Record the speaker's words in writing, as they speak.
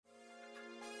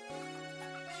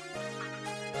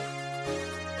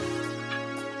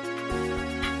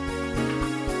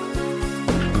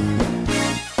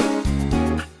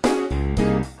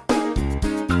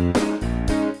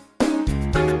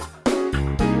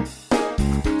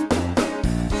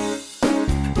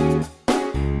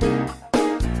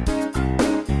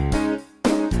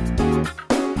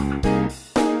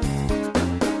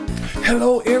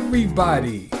Hello,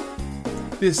 everybody.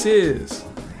 This is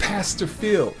Pastor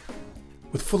Phil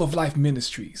with Full of Life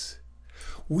Ministries.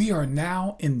 We are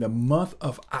now in the month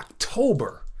of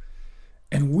October,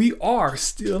 and we are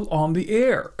still on the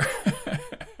air.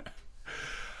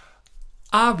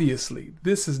 Obviously,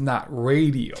 this is not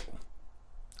radio.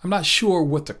 I'm not sure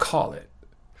what to call it,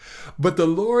 but the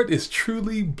Lord is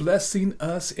truly blessing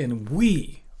us, and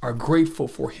we are grateful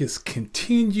for His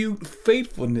continued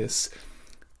faithfulness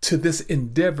to this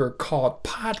endeavor called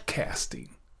podcasting.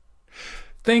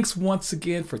 Thanks once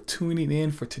again for tuning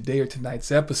in for today or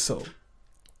tonight's episode.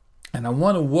 And I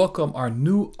want to welcome our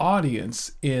new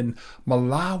audience in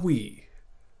Malawi,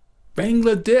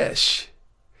 Bangladesh,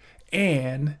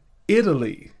 and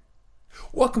Italy.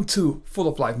 Welcome to Full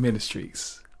of Life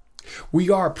Ministries. We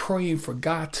are praying for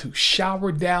God to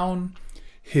shower down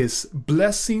His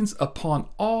blessings upon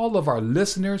all of our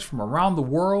listeners from around the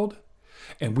world.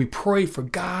 And we pray for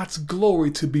God's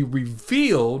glory to be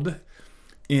revealed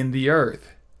in the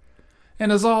earth.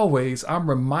 And as always, I'm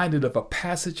reminded of a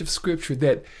passage of scripture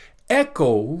that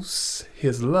echoes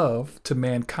His love to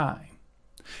mankind.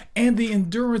 And the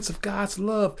endurance of God's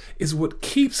love is what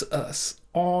keeps us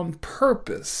on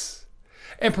purpose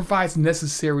and provides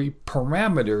necessary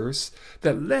parameters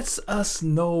that lets us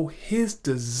know His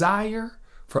desire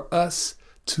for us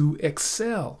to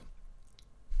excel.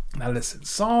 Now listen,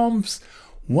 Psalms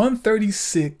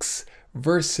 136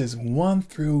 verses 1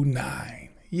 through 9.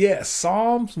 Yes,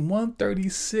 Psalms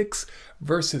 136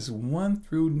 verses 1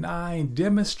 through 9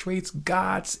 demonstrates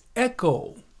God's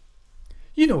echo.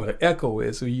 You know what an echo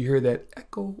is, so you hear that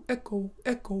echo, echo,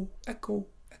 echo, echo,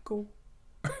 echo.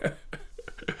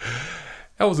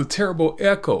 That was a terrible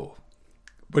echo.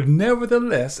 But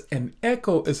nevertheless, an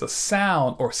echo is a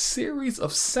sound or series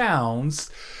of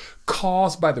sounds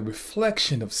caused by the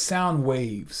reflection of sound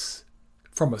waves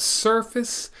from a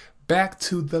surface back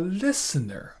to the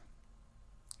listener.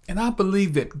 And I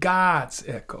believe that God's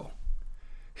echo,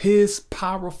 His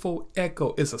powerful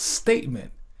echo, is a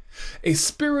statement, a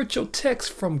spiritual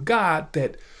text from God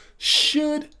that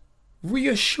should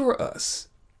reassure us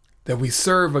that we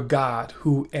serve a God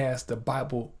who, as the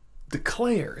Bible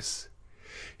declares,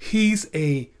 He's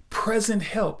a present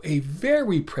help, a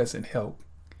very present help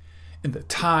in the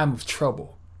time of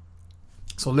trouble.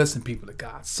 So listen, people of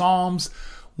God. Psalms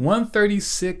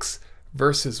 136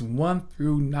 verses 1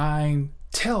 through 9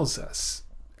 tells us,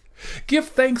 give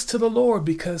thanks to the Lord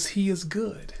because He is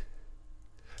good.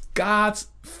 God's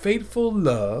faithful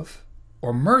love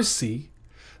or mercy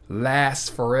lasts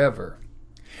forever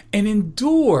and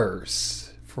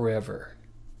endures forever.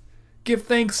 Give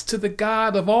thanks to the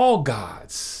God of all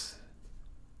gods.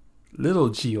 Little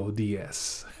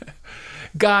G-O-D-S.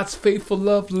 God's faithful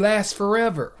love lasts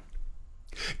forever.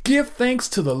 Give thanks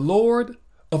to the Lord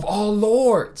of all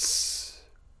lords.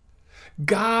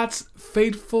 God's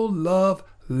faithful love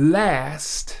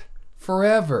lasts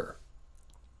forever.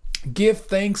 Give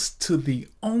thanks to the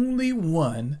only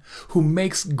one who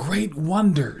makes great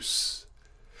wonders.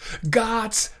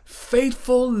 God's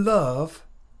faithful love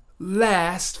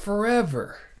lasts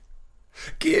forever.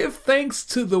 Give thanks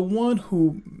to the one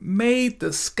who made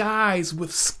the skies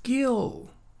with skill.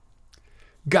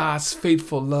 God's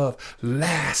faithful love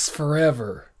lasts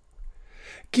forever.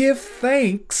 Give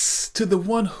thanks to the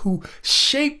one who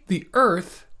shaped the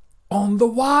earth on the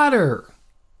water.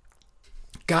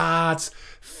 God's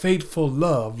faithful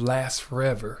love lasts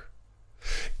forever.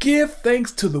 Give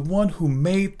thanks to the one who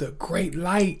made the great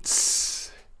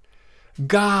lights.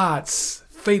 God's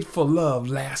faithful love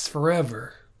lasts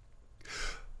forever.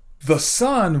 The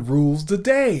sun rules the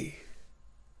day.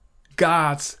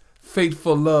 God's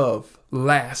faithful love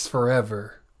lasts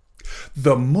forever.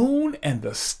 The moon and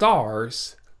the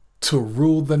stars to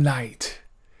rule the night.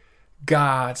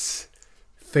 God's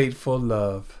faithful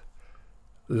love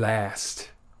lasts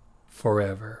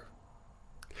forever.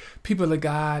 People of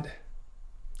God,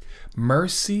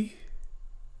 mercy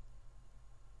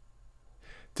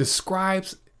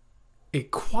describes a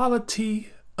quality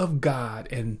of God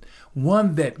and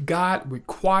one that God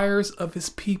requires of His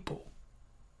people.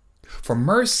 For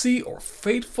mercy or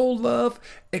faithful love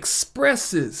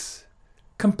expresses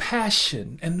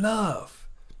compassion and love,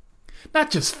 not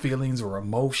just feelings or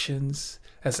emotions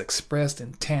as expressed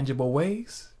in tangible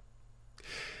ways.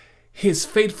 His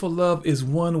faithful love is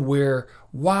one where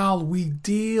while we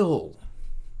deal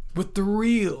with the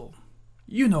real,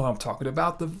 you know what I'm talking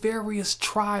about, the various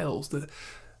trials,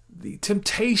 the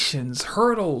temptations,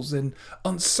 hurdles, and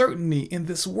uncertainty in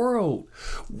this world,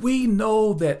 we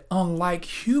know that unlike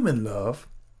human love,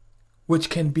 which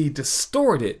can be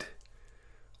distorted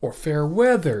or fair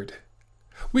weathered,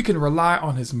 we can rely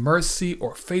on his mercy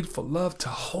or faithful love to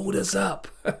hold us up,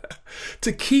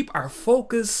 to keep our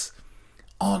focus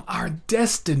on our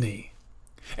destiny,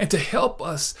 and to help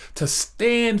us to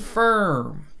stand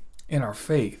firm in our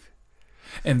faith.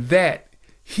 And that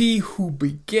he who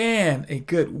began a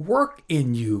good work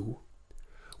in you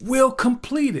will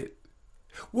complete it,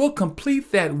 will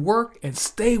complete that work and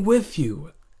stay with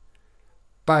you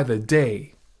by the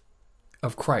day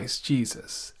of Christ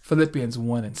Jesus. Philippians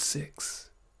 1:6.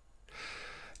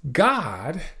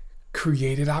 God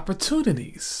created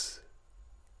opportunities.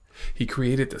 He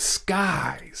created the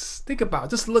skies. Think about it.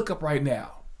 Just look up right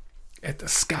now at the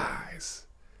skies.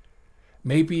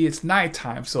 Maybe it's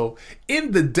nighttime. So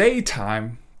in the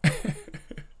daytime,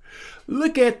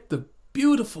 look at the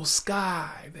beautiful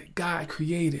sky that God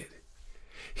created.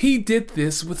 He did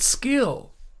this with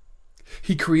skill.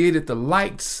 He created the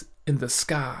lights in the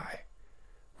sky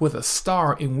with a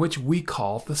star in which we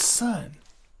call the sun.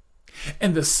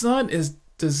 And the sun is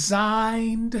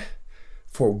designed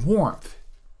for warmth.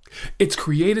 It's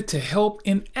created to help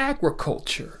in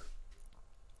agriculture,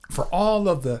 for all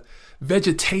of the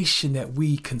vegetation that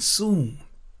we consume.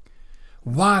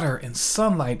 Water and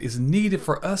sunlight is needed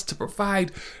for us to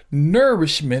provide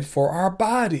nourishment for our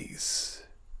bodies.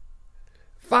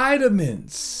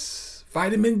 Vitamins,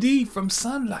 vitamin D from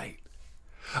sunlight.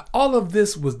 All of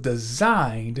this was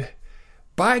designed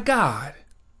by God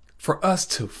for us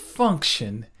to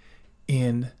function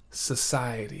in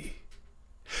society.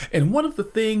 And one of the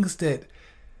things that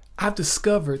I've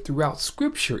discovered throughout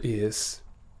Scripture is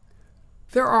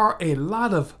there are a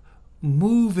lot of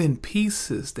moving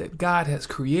pieces that God has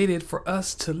created for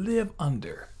us to live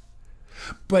under.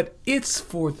 But it's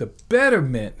for the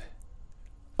betterment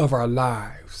of our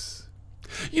lives.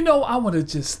 You know, I want to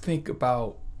just think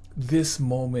about this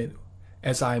moment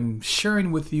as I'm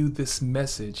sharing with you this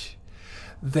message,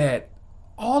 that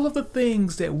all of the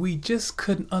things that we just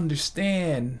couldn't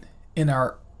understand in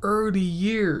our early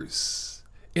years,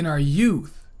 in our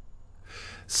youth,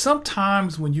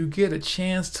 sometimes when you get a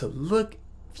chance to look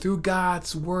through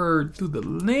God's word, through the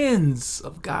lens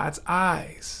of God's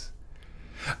eyes,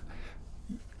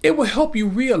 it will help you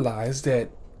realize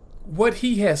that what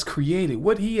he has created,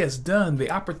 what he has done, the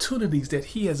opportunities that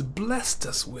he has blessed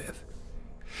us with,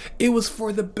 it was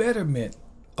for the betterment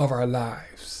of our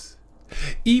lives.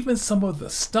 Even some of the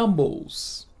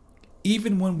stumbles,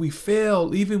 even when we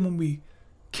failed, even when we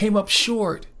came up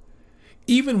short,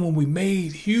 even when we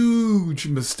made huge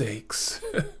mistakes.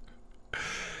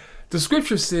 The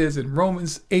scripture says in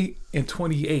Romans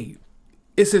 8:28,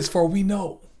 it says, "For we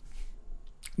know."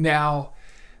 Now,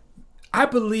 I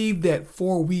believe that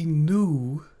 "for we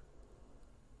knew"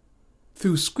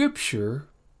 through scripture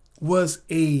was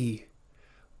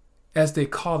as they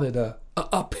call it, a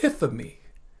epiphany,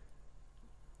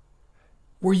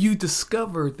 where you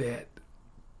discover that,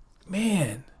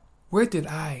 man, where did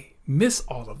I miss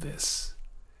all of this?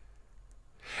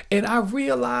 And I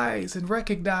realized and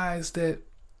recognized that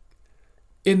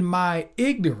in my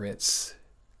ignorance,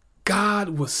 God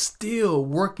was still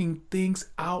working things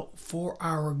out for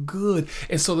our good.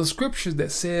 And so the scripture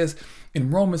that says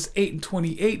in Romans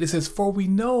 8:28, it says, "For we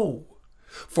know,"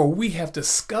 for we have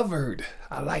discovered.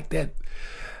 I like that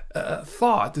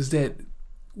thought, is that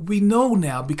we know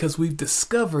now because we've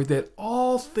discovered that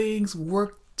all things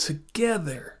work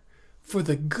together for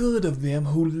the good of them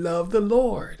who love the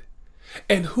Lord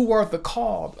and who are the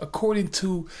called according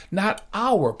to not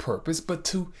our purpose, but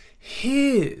to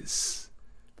his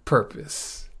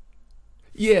purpose.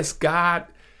 Yes, God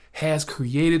has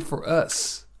created for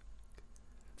us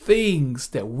things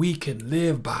that we can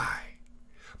live by,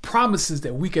 promises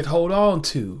that we can hold on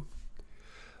to,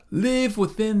 live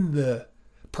within the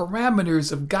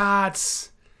parameters of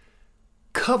God's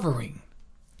covering,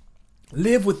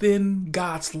 live within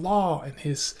God's law and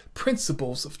his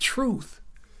principles of truth.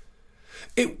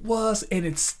 It was and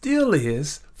it still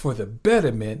is for the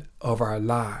betterment of our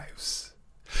lives.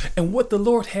 And what the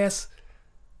Lord has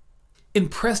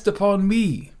impressed upon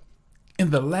me in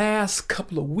the last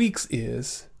couple of weeks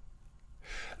is,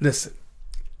 listen,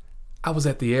 I was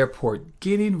at the airport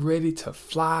getting ready to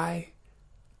fly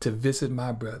to visit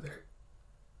my brother.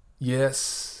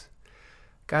 Yes,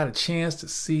 got a chance to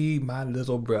see my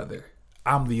little brother.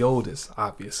 I'm the oldest,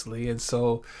 obviously, and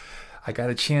so I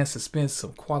got a chance to spend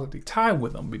some quality time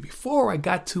with him. But before I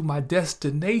got to my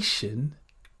destination,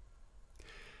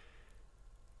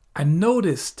 I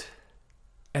noticed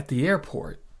at the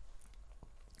airport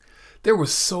there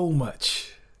was so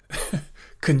much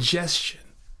congestion.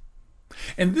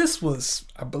 And this was,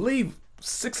 I believe,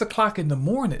 6 o'clock in the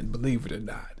morning, believe it or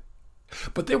not.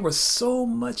 But there was so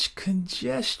much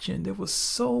congestion. There was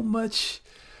so much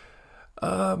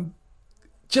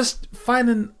just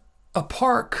finding a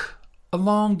park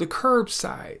along the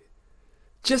curbside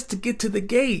just to get to the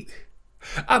gate.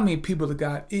 I mean, people of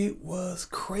God, it was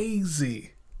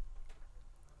crazy.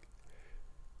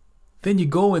 Then you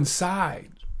go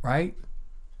inside, right?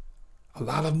 A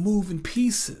lot of moving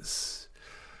pieces.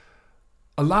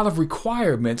 A lot of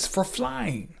requirements for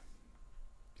flying.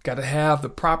 Got to have the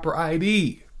proper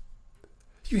ID.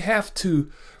 You have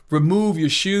to remove your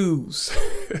shoes.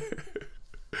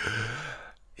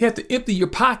 You have to empty your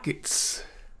pockets.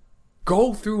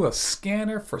 Go through a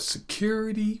scanner for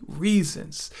security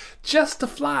reasons just to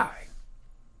fly.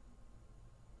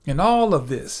 And all of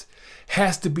this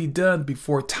has to be done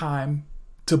before time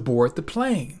to board the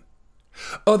plane.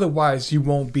 Otherwise, you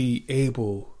won't be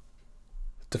able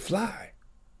to fly.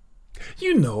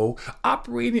 You know,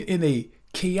 operating in a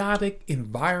chaotic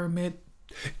environment,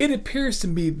 it appears to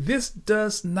me this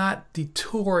does not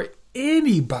deter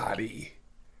anybody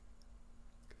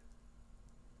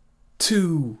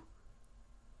to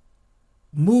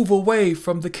move away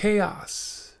from the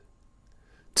chaos,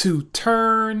 to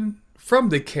turn from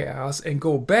the chaos and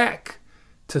go back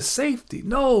to safety.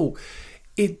 No,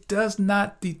 it does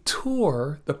not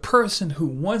deter the person who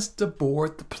wants to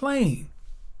board the plane.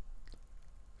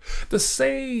 It's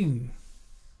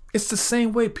the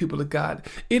same way, people of God.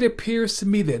 It appears to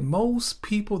me that most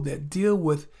people that deal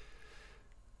with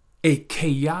a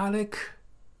chaotic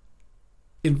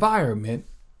environment,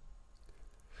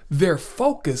 their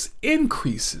focus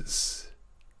increases.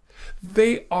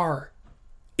 They are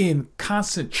in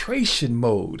concentration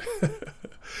mode.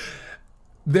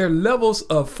 Their levels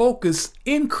of focus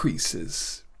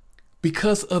increases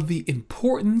because of the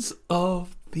importance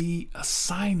of the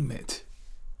assignment.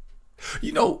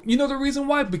 You know the reason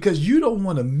why? Because you don't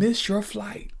want to miss your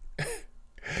flight.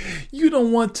 You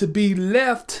don't want to be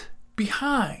left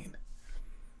behind.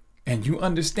 And you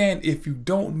understand, if you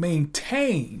don't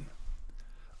maintain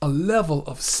a level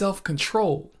of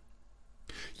self-control,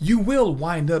 you will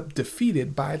wind up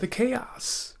defeated by the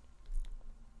chaos.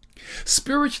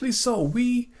 Spiritually so,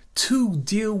 we too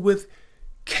deal with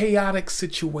chaotic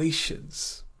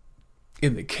situations.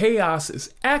 And the chaos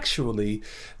is actually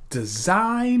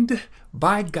designed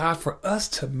by God for us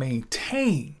to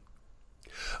maintain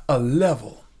a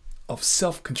level of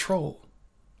self-control.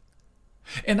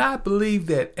 And I believe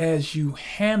that as you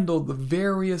handle the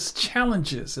various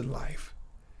challenges in life,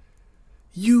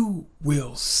 you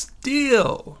will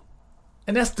still,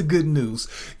 and that's the good news,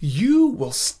 you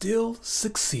will still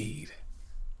succeed.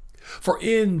 For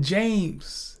in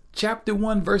James chapter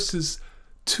 1 verses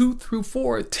 2 through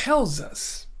 4, it tells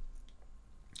us,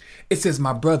 it says,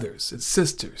 my brothers and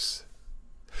sisters,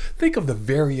 think of the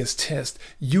various tests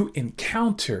you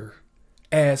encounter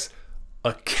as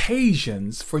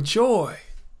occasions for joy.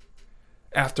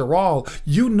 After all,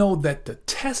 you know that the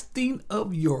testing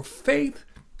of your faith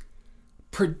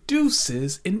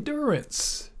produces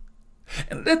endurance.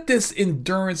 And let this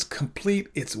endurance complete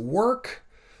its work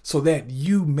so that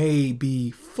you may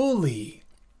be fully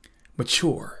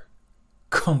mature,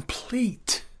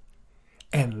 complete,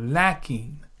 and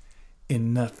lacking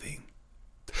in nothing.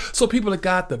 So, people of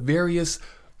God, the various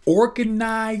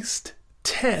organized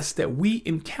tests that we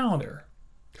encounter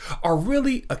are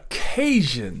really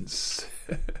occasions,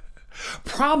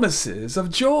 promises of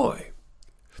joy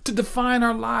to define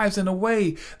our lives in a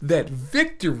way that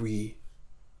victory,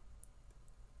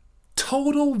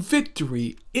 total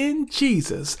victory in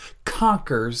Jesus,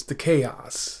 conquers the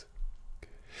chaos.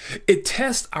 It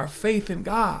tests our faith in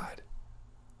God.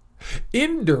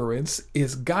 Endurance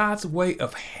is God's way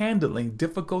of handling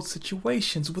difficult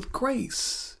situations with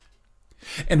grace.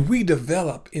 And we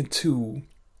develop into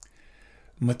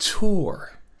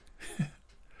mature,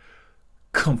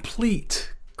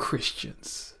 complete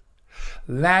Christians,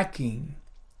 lacking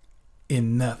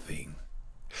in nothing.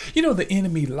 You know, the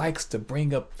enemy likes to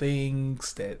bring up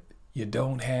things that you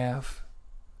don't have.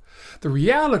 The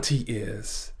reality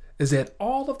is that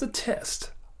all of the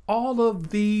tests, all of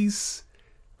these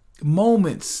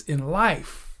moments in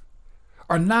life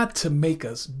are not to make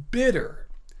us bitter,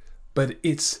 but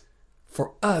it's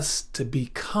for us to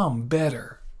become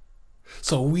better.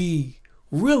 So we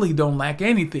really don't lack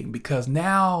anything, because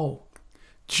now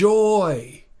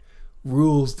joy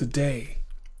rules the day.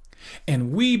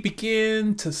 And we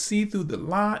begin to see through the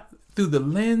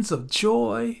lens of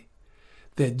joy,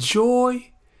 that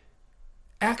joy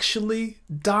actually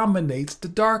dominates the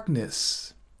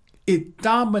darkness. it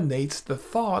dominates the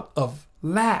thought of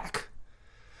lack.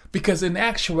 Because in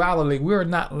actuality, we're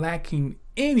not lacking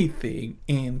anything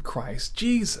in Christ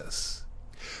Jesus.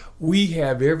 We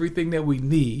have everything that we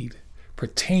need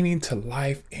pertaining to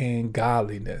life and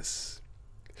godliness.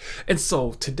 And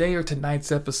so today or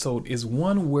tonight's episode is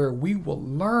one where we will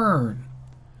learn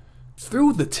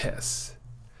through the tests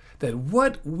that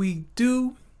what we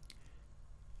do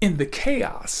in the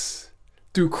chaos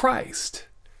through Christ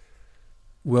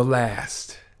will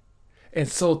last. And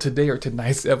so today or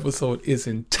tonight's episode is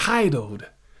entitled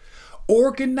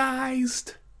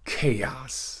Organized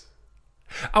Chaos.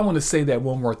 I want to say that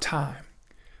one more time.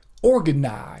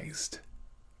 Organized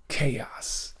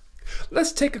chaos.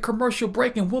 Let's take a commercial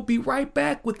break and we'll be right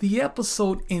back with the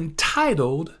episode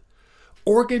entitled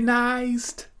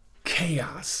Organized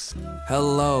Chaos.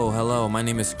 Hello. My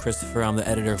name is Christopher. I'm the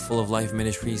editor of Full of Life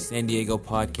Ministries San Diego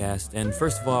podcast. And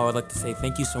first of all, I would like to say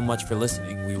thank you so much for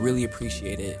listening. We really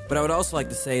appreciate it. But I would also like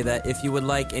to say that if you would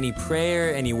like any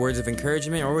prayer, any words of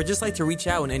encouragement, or would just like to reach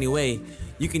out in any way,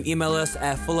 you can email us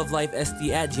at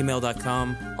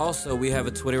fulloflifesd@gmail.com. Also, we have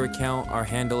a Twitter account. Our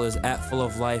handle is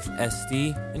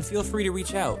 @fulloflifesd. And feel free to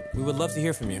reach out. We would love to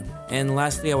hear from you. And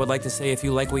lastly, I would like to say if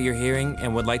you like what you're hearing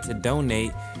and would like to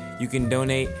donate, you can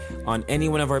donate on any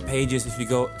one of our pages. If you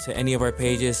go to any of our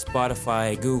pages,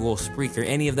 Spotify, Google, Spreaker,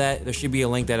 any of that, there should be a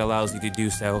link that allows you to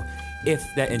do so if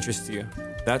that interests you.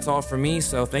 That's all for me,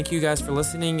 so thank you guys for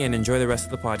listening and enjoy the rest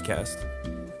of the podcast.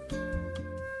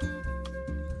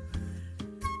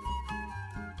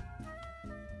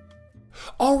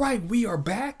 All right, we are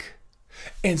back.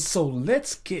 And so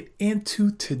let's get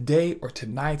into today or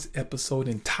tonight's episode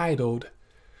entitled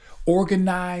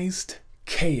Organized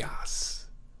Chaos.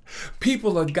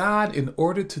 People of God, in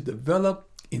order to develop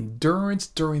endurance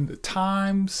during the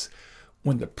times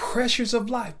when the pressures of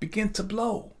life begin to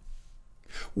blow,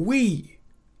 we,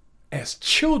 as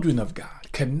children of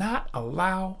God, cannot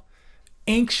allow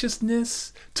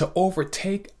anxiousness to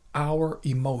overtake our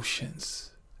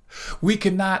emotions. We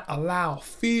cannot allow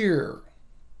fear,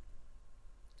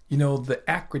 the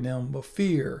acronym of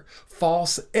fear,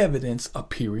 false evidence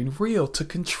appearing real, to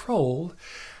control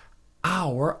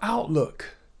our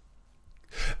outlook.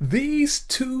 These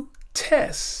two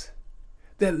tests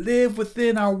that live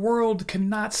within our world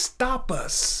cannot stop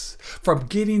us from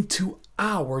getting to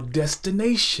our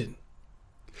destination.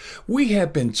 We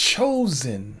have been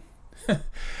chosen.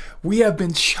 We have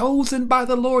been chosen by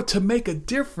the Lord to make a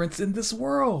difference in this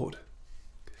world.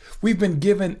 We've been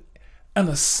given an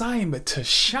assignment to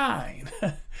shine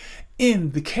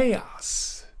in the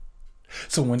chaos.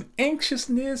 So when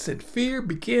anxiousness and fear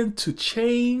begin to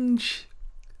change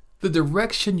the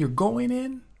direction you're going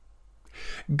in,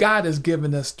 God has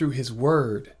given us through His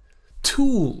Word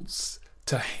tools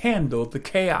to handle the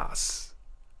chaos.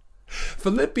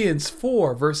 Philippians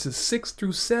 4 verses 6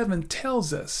 through 7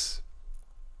 tells us,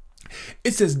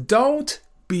 it says, don't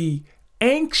be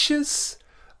anxious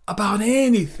about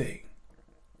anything.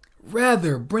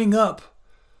 Rather, bring up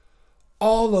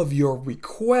all of your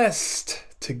requests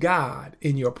to God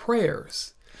in your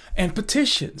prayers and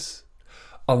petitions,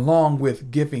 along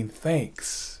with giving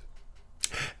thanks.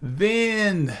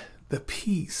 Then the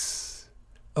peace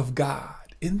of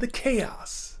God in the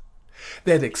chaos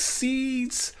that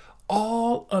exceeds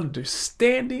all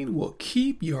understanding will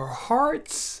keep your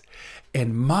hearts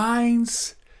and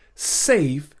minds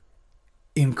safe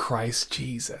in Christ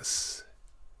Jesus.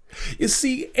 You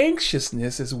see,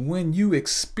 anxiousness is when you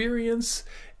experience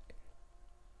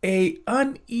an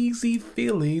uneasy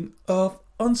feeling of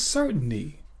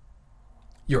uncertainty.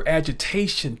 Your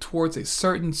agitation towards a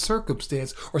certain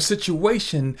circumstance or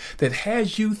situation that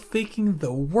has you thinking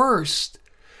the worst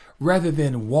rather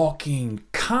than walking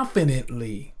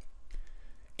confidently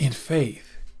in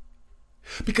faith.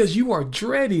 Because you are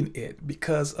dreading it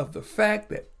because of the fact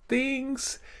that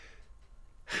things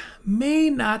may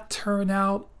not turn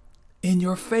out in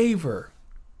your favor.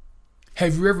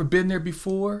 Have you ever been there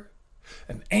before?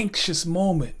 An anxious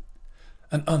moment,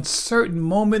 an uncertain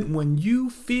moment when you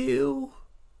feel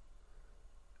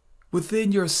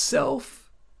within yourself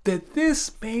that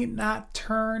this may not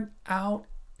turn out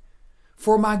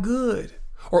for my good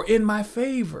or in my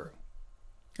favor.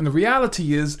 And the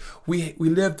reality is we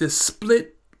live this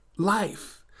split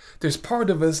life. There's part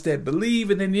of us that believe,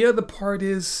 and then the other part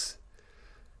is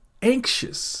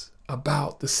anxious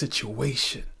about the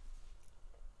situation.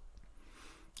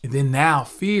 And then now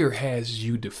fear has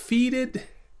you defeated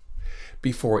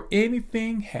before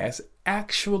anything has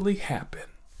actually happened.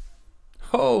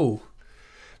 Oh,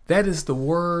 that is the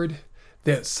word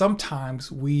that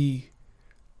sometimes we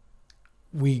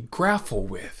grapple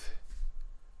with.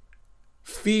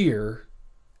 Fear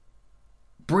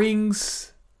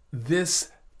brings this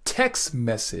text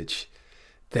message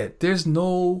that there's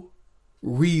no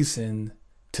reason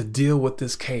to deal with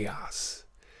this chaos.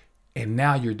 And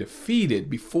now you're defeated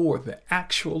before the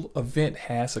actual event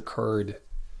has occurred.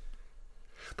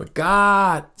 But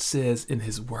God says in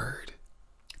his word,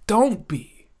 don't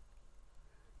be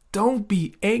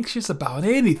anxious about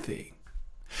anything.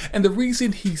 And the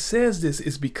reason he says this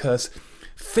is because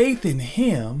faith in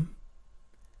him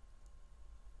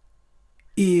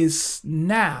is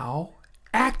now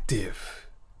active.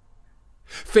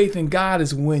 Faith in God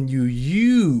is when you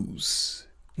use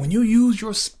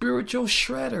your spiritual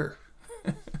shredder.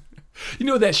 You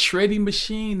know that shredding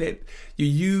machine that you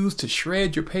use to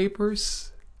shred your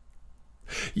papers?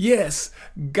 Yes,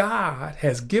 God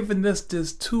has given us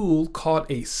this tool called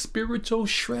a spiritual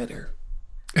shredder.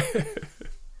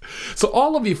 So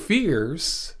all of your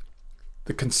fears,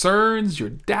 the concerns, your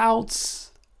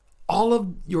doubts, all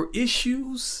of your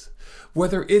issues,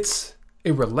 whether it's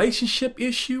a relationship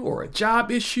issue or a job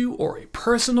issue or a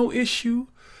personal issue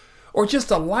or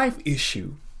just a life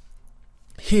issue,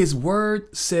 his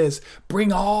word says,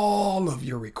 bring all of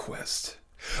your requests,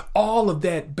 all of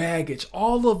that baggage,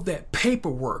 all of that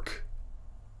paperwork.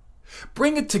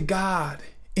 Bring it to God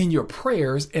in your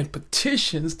prayers and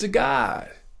petitions to God.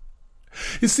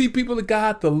 You see, people of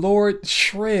God, the Lord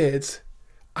shreds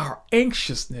our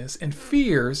anxiousness and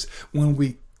fears when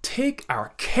we take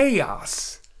our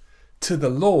chaos to the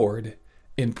Lord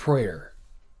in prayer.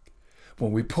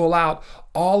 When we pull out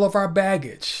all of our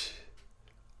baggage,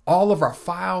 all of our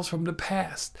files from the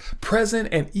past, present,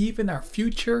 and even our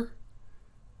future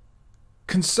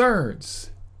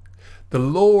concerns, the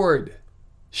Lord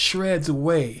shreds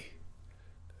away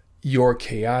your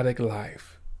chaotic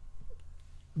life.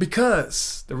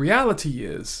 Because the reality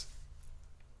is,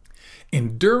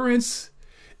 endurance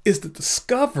is the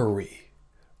discovery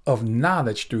of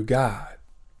knowledge through God.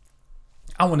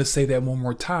 I want to say that one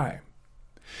more time.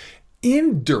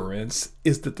 Endurance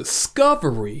is the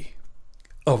discovery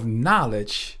of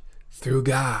knowledge through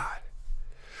God.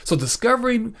 So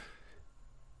discovering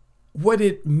what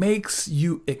it makes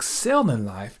you excel in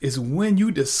life is when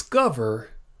you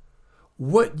discover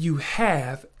what you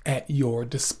have at your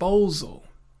disposal.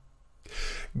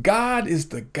 God is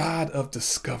the God of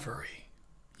discovery.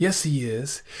 Yes, he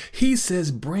is. He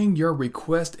says, bring your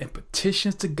requests and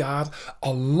petitions to God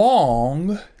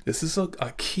along, this is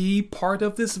a key part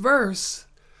of this verse,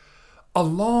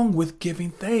 along with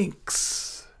giving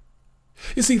thanks.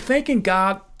 You see, thanking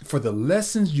God for the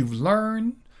lessons you've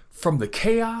learned from the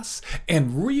chaos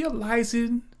and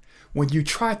realizing when you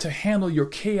try to handle your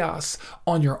chaos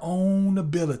on your own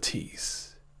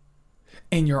abilities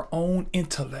and your own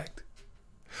intellect.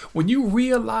 When you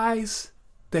realize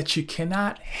that you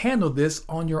cannot handle this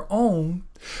on your own,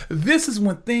 this is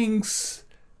when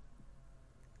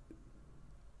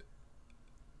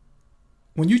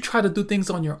you try to do things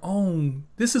on your own,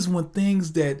 this is when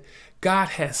things that God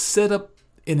has set up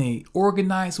in an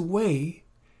organized way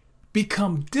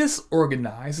become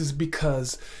disorganized, is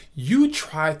because you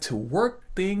try to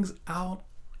work things out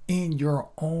in your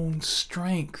own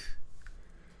strength.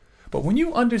 But when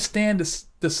you understand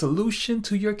the solution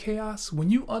to your chaos, when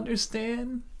you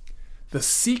understand the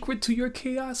secret to your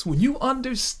chaos, when you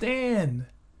understand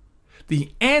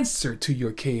the answer to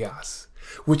your chaos,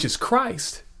 which is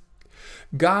Christ,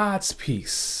 God's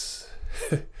peace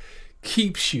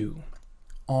keeps you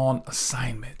on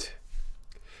assignment.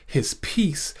 His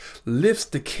peace lifts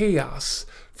the chaos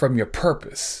from your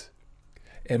purpose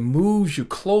and moves you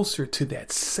closer to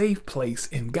that safe place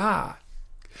in God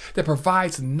that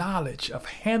provides knowledge of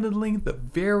handling the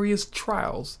various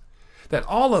trials that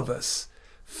all of us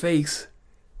face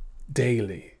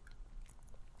daily.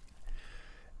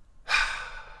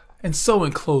 And so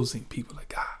in closing, people of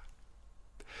God,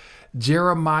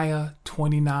 Jeremiah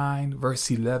 29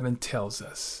 verse 11 tells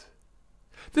us,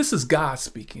 this is God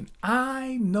speaking,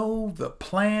 I know the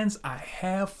plans I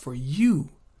have for you,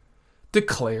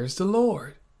 declares the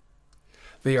Lord.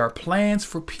 They are plans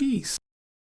for peace,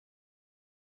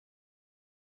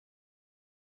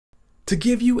 to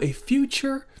give you a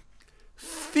future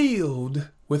filled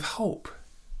with hope.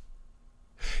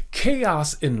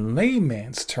 Chaos in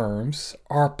layman's terms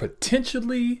are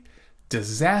potentially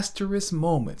disastrous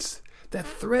moments that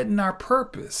threaten our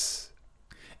purpose,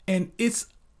 and its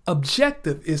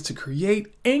objective is to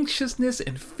create anxiousness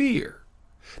and fear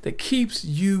that keeps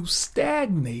you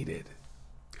stagnated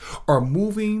or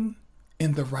moving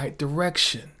in the right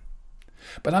direction.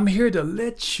 But I'm here to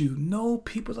let you know,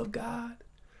 people of God,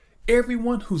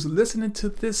 everyone who's listening to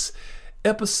this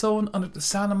episode under the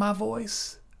sound of my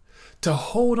voice, to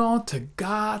hold on to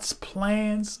God's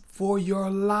plans for your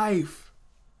life.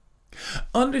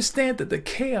 Understand that the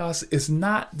chaos is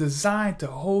not designed to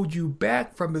hold you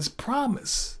back from His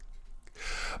promise,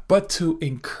 but to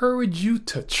encourage you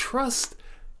to trust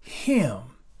Him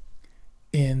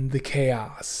in the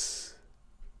chaos.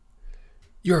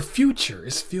 Your future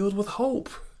is filled with hope.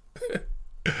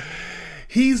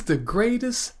 He's the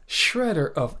greatest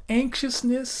shredder of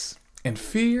anxiousness and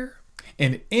fear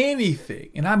and anything,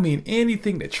 and I mean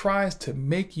anything, that tries to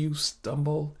make you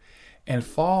stumble and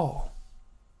fall.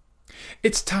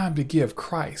 It's time to give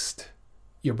Christ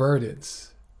your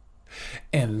burdens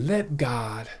and let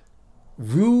God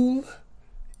rule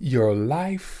your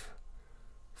life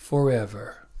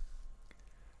forever.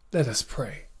 Let us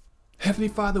pray. Heavenly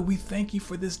Father, we thank you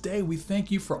for this day. We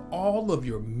thank you for all of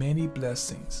your many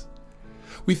blessings.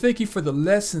 We thank you for the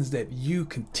lessons that you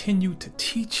continue to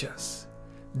teach us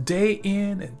day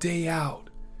in and day out.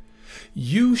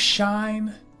 You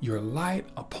shine your light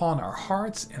upon our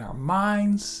hearts and our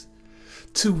minds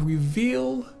to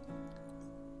reveal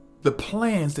the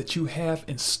plans that you have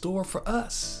in store for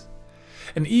us.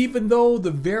 And even though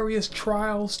the various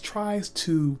trials tries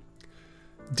to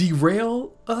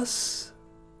derail us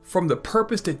from the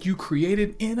purpose that you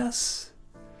created in us,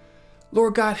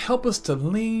 Lord God, help us to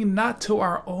lean not to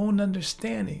our own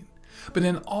understanding, but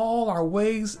in all our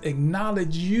ways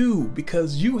acknowledge you,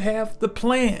 because you have the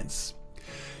plans.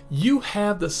 You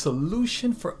have the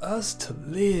solution for us to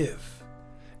live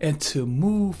and to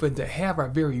move and to have our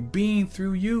very being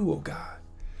through you, oh God.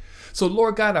 So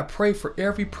Lord God, I pray for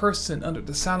every person under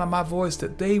the sound of my voice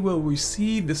that they will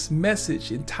receive this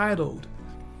message entitled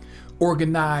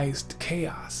Organized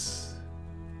Chaos.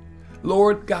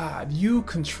 Lord God, you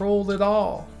control it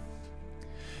all.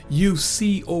 You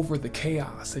see over the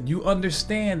chaos, and you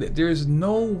understand that there is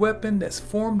no weapon that's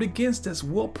formed against us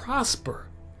will prosper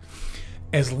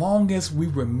as long as we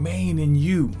remain in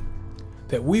you,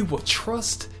 that we will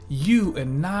trust you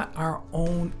and not our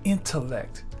own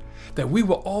intellect, that we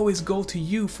will always go to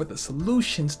you for the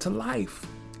solutions to life.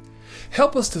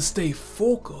 Help us to stay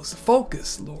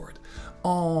focused, Lord,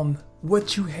 on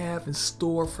what you have in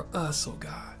store for us, oh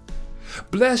God.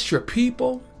 Bless your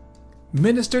people,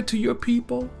 minister to your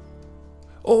people.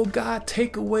 Oh God,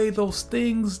 take away those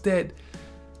things that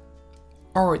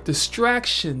are a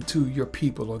distraction to your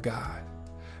people, oh God.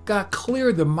 God,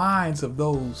 clear the minds of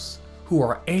those who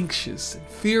are anxious and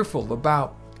fearful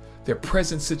about their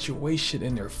present situation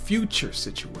and their future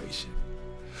situation.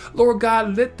 Lord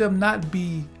God, let them not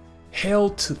be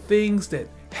held to things that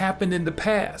happened in the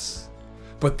past,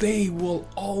 but they will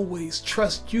always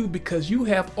trust you because you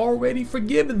have already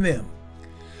forgiven them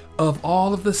of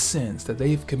all of the sins that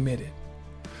they've committed.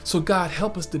 So God,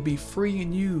 help us to be free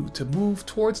in you, to move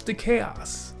towards the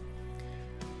chaos,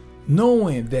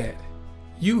 knowing that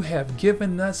you have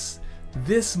given us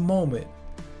this moment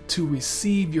to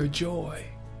receive your joy.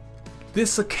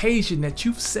 This occasion that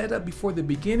you've set up before the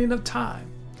beginning of time,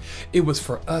 it was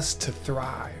for us to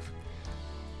thrive.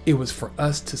 It was for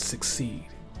us to succeed.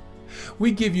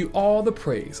 We give you all the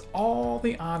praise, all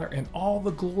the honor, and all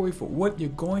the glory for what you're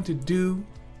going to do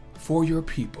for your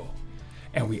people.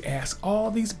 And we ask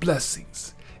all these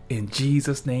blessings. In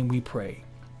Jesus' name we pray.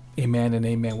 Amen and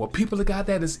amen. Well, people of God,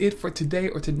 that is it for today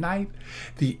or tonight.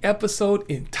 The episode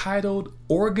entitled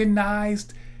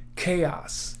Organized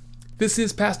Chaos. This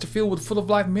is Pastor Phil with Full of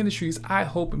Life Ministries. I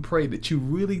hope and pray that you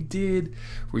really did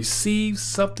receive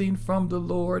something from the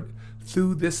Lord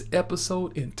through this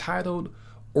episode entitled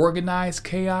Organized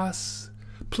Chaos.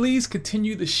 Please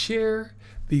continue to share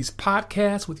these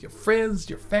podcasts with your friends,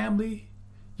 your family,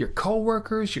 your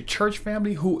co-workers, your church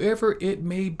family, whoever it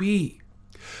may be.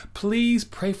 Please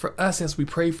pray for us as we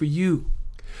pray for you.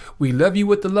 We love you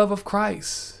with the love of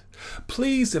Christ.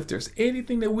 Please, if there's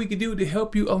anything that we can do to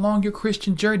help you along your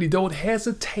Christian journey, don't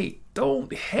hesitate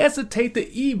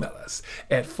to email us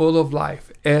at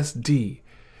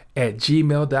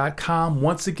fulloflifesd@gmail.com.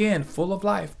 Once again,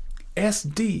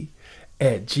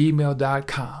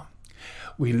 fulloflifesd@gmail.com.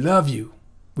 We love you.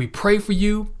 We pray for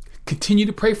you. Continue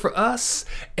to pray for us,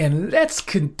 and let's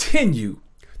continue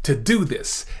to do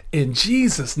this in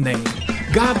Jesus' name.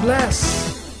 God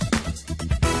bless.